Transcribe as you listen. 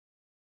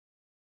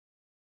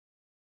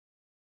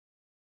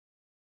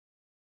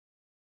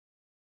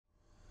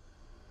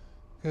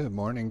Good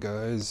morning,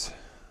 guys.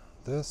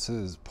 This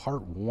is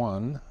part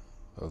one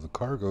of the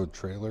cargo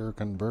trailer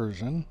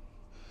conversion.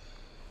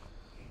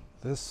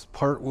 This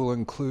part will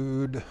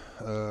include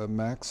a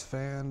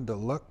MaxxFan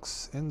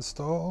Deluxe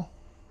install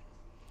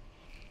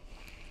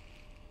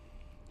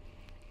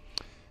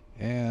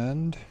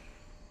and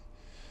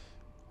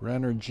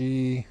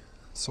Renogy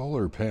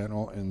solar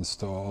panel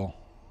install.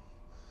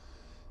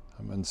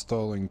 I'm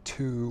installing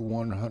two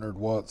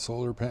 100-watt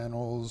solar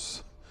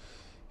panels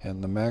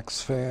and the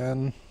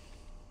MaxxFan.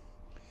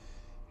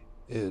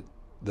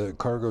 The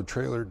cargo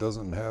trailer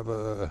doesn't have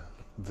a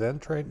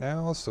vent right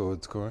now, so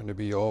it's going to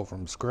be all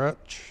from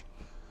scratch.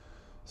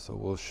 So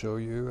we'll show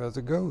you as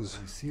it goes.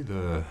 You see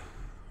the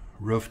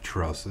roof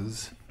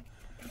trusses.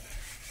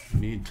 You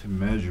need to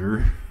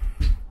measure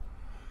the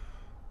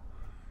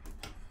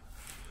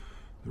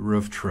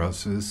roof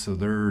trusses, so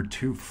they're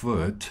 2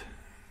 foot.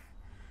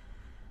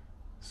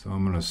 So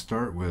I'm going to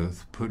start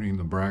with putting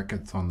the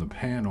brackets on the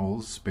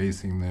panels,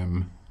 spacing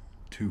them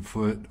 2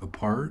 foot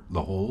apart,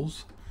 the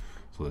holes.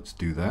 So let's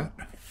do that.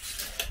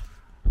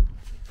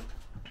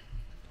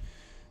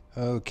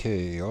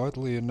 Okay,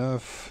 oddly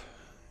enough,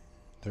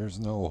 there's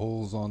no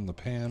holes on the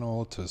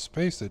panel to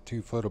space it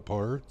 2 foot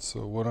apart.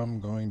 So what I'm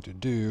going to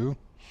do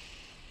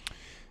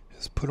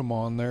is put them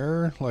on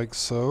there like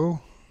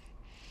so,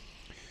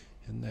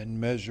 and then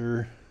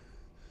measure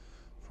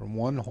from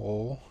one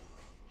hole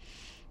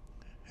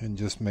and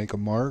just make a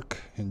mark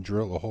and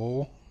drill a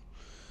hole.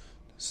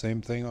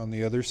 Same thing on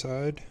the other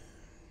side.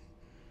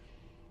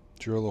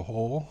 Drill a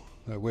hole.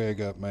 That way I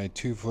got my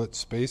 2 foot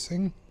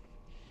spacing.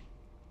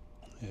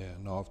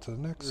 And off to the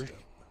next step.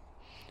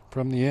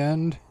 From the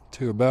end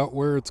to about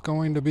where it's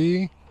going to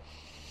be,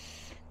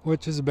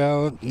 which is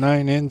about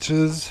 9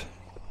 inches.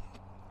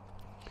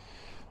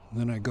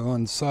 Then I go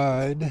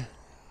inside.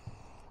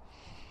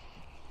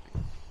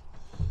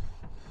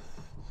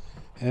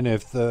 And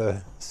if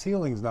the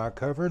ceiling's not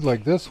covered,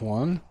 like this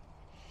one,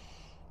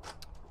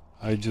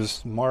 I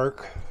just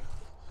mark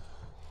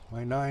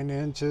my 9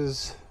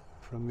 inches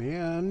from the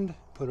end,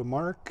 put a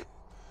mark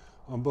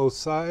on both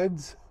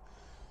sides,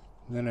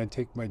 and then I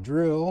take my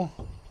drill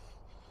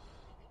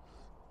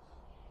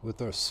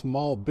with a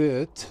small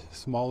bit,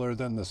 smaller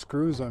than the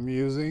screws I'm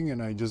using,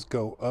 and I just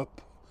go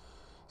up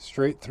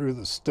straight through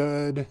the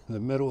stud, the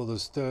middle of the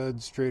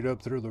stud, straight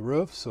up through the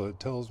roof, so it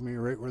tells me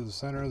right where the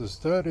center of the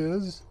stud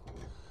is.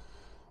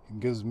 It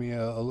gives me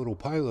a little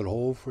pilot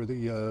hole for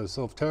the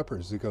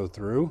self-tappers to go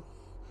through.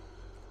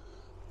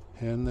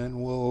 And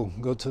then we'll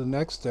go to the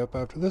next step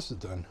after this is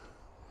done.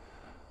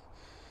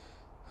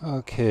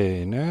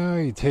 Okay, now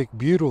you take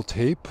butyl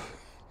tape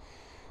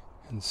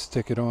and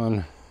stick it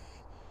on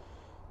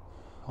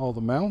all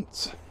the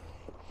mounts.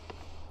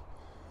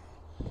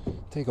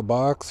 Take a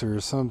box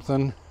or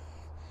something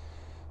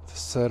to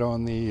set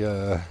on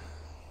the,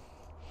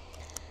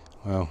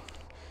 well,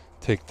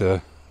 take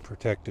the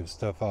protective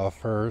stuff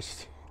off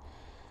first.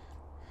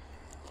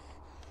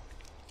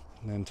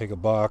 And then take a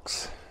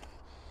box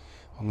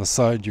on the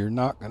side you're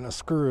not going to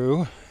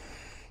screw.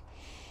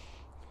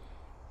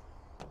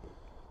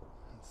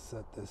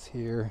 Set this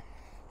here.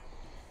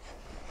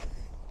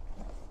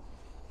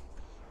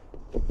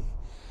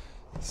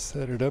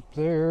 Set it up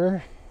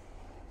there.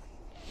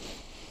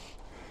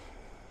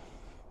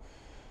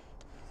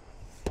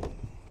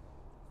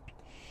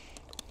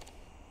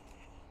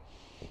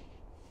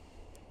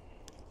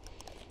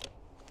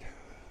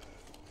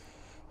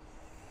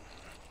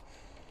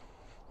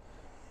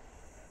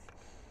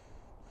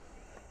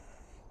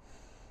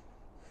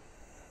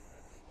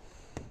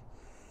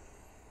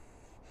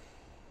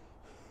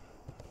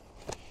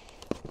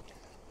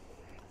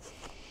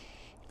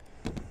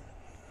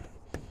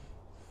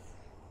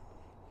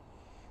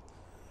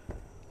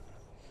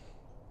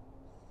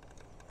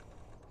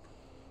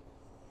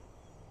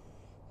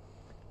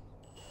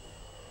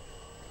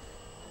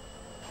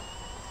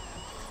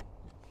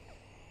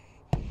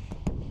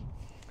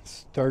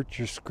 Start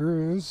your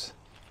screws.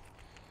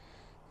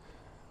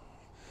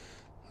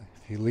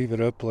 If you leave it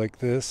up like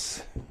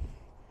this,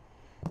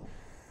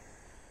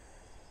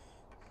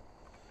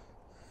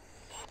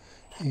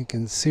 you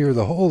can see where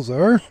the holes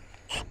are.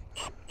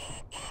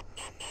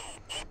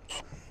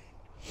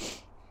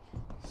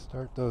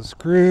 Start those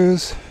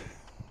screws.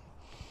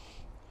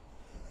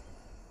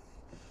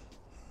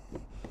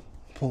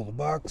 Pull the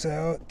box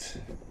out.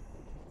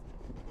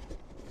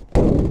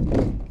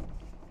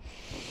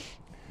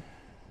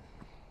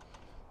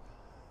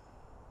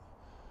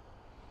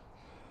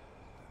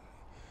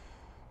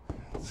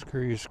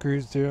 Screw your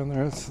screws down the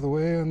rest of the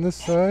way on this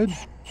side.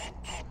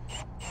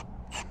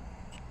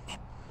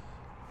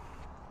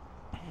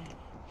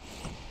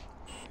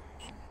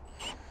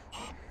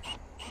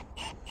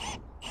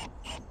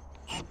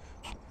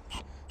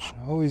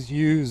 Always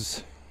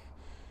use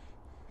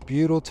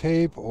butyl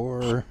tape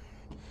or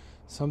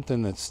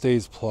something that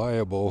stays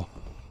pliable,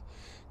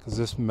 because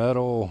this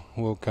metal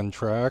will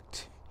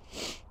contract,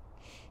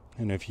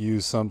 and if you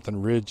use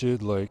something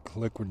rigid like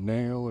liquid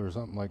nail or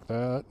something like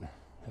that,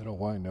 it'll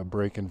wind up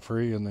breaking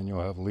free and then you'll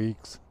have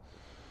leaks.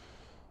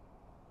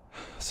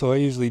 So I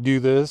usually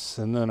do this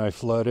and then I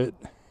flood it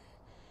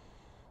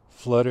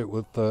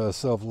with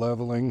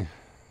self-leveling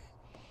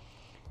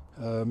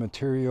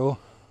material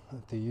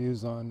that they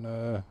use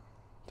on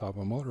top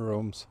of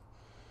motorhomes.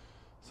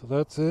 So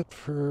that's it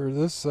for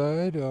this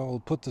side.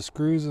 I'll put the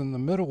screws in the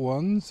middle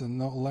ones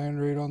and they'll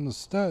land right on the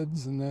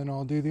studs, and then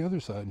I'll do the other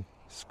side.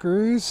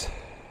 Screws.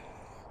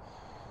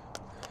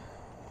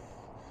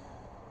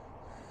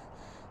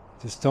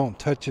 Just don't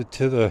touch it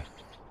to the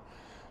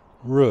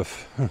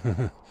roof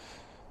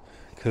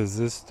because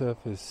this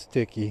stuff is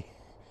sticky.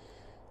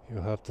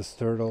 You'll have to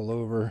start all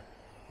over.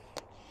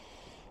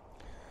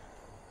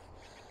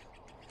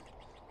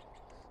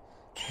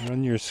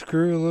 Run your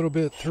screw a little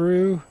bit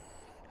through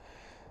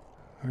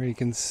where you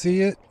can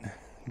see it.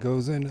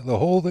 Goes into the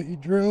hole that you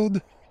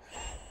drilled.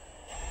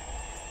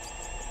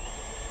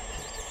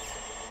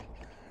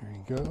 There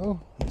you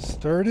go. It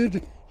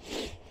started.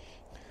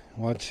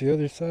 Watch the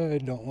other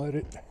side. Don't let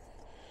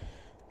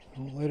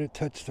it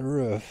touch the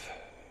roof.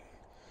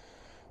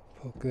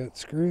 Poke that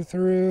screw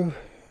through.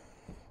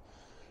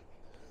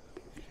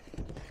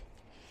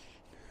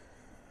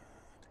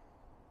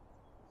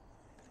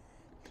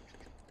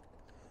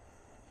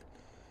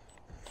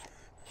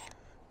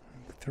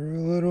 Through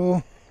a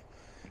little.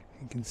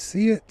 You can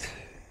see it.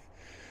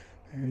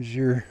 There's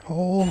your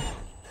hole.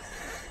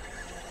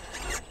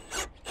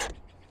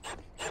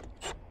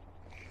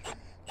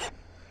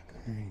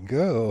 There you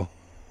go.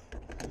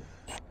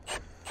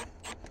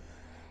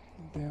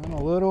 Down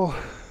a little.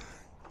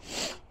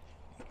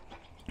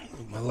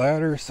 Move my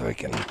ladder so I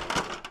can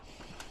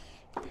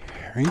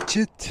reach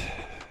it.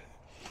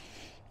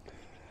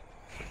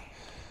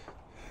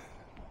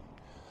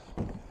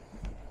 Pull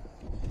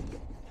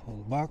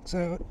the box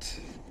out.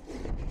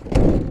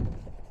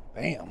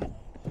 Bam.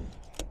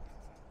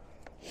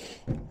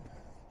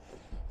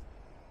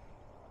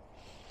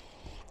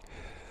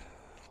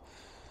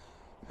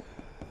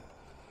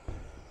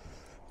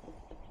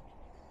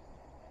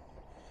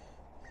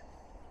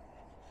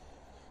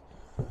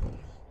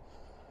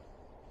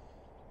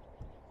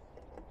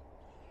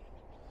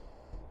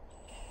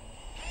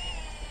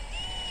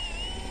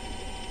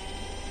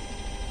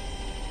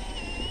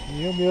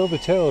 You'll be able to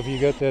tell if you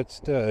got that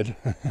stud.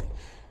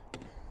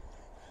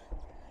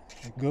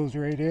 It goes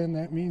right in,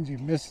 that means you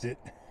missed it.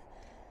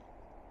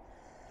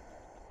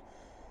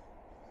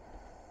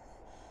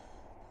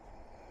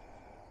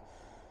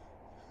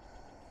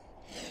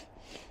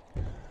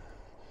 I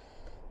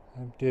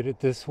did it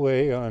this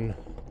way on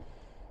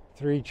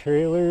 3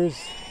 trailers.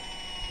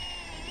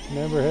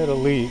 Never had a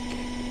leak.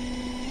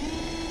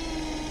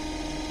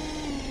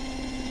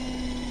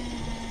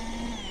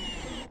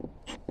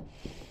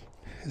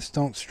 Just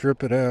don't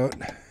strip it out.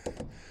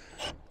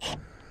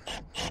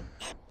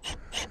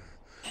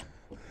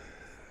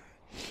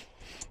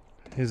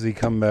 As he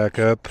come back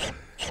up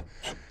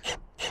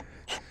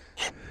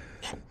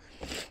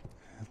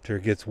after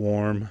it gets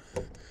warm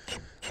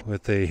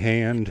with a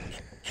hand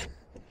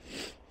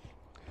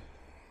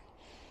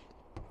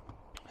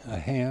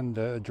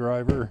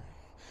driver,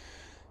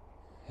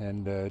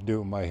 and do it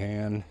with my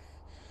hand.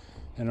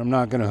 And I'm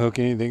not going to hook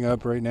anything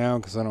up right now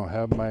because I don't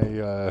have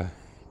my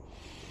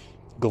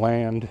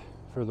gland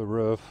for the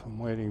roof. I'm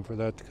waiting for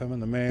that to come in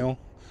the mail.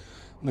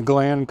 When the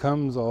gland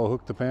comes, I'll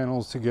hook the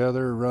panels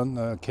together, run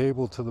the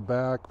cable to the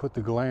back, put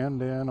the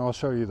gland in. I'll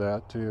show you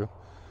that too.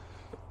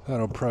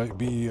 That'll probably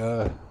be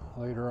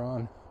later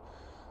on.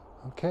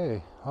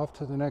 Okay, off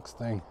to the next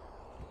thing.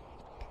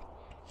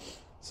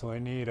 So I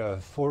need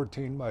a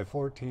 14 by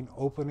 14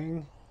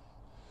 opening.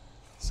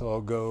 So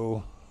I'll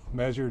go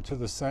measure to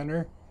the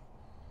center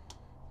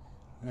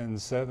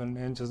and 7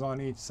 inches on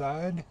each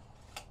side.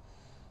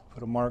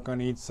 Put a mark on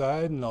each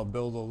side, and I'll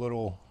build a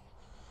little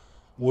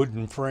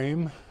wooden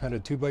frame out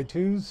of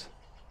 2x2s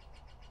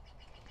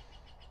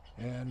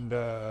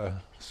and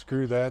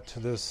screw that to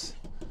this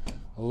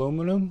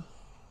aluminum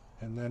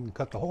and then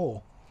cut the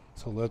hole.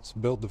 So let's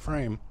build the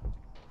frame.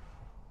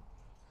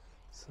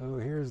 So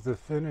here's the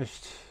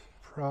finished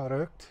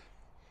product.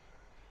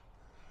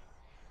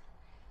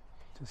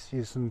 Just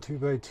use some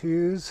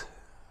 2x2s,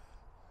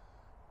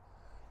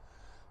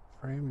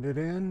 framed it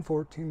in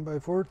 14 by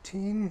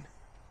 14.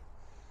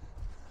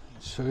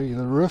 Show you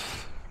the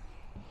roof.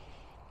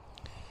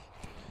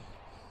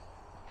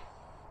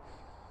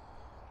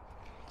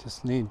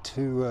 Just need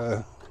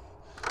to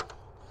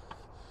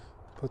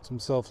put some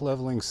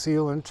self-leveling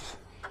sealant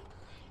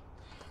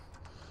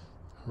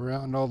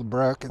around all the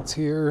brackets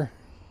here,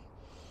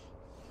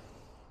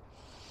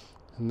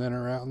 and then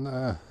around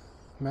the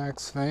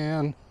max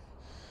fan,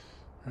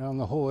 around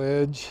the whole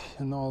edge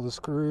and all the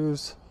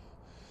screws.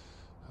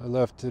 I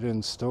left it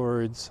in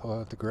storage, so I'll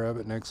have to grab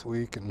it next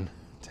week and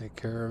take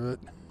care of it.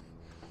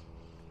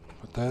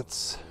 But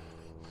that's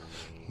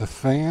the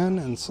fan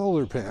and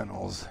solar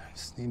panels.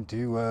 Just need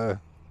to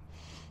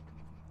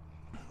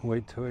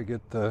wait till I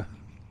get the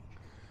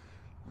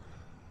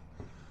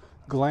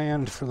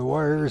gland for the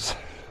wires.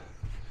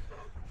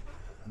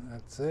 And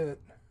that's it.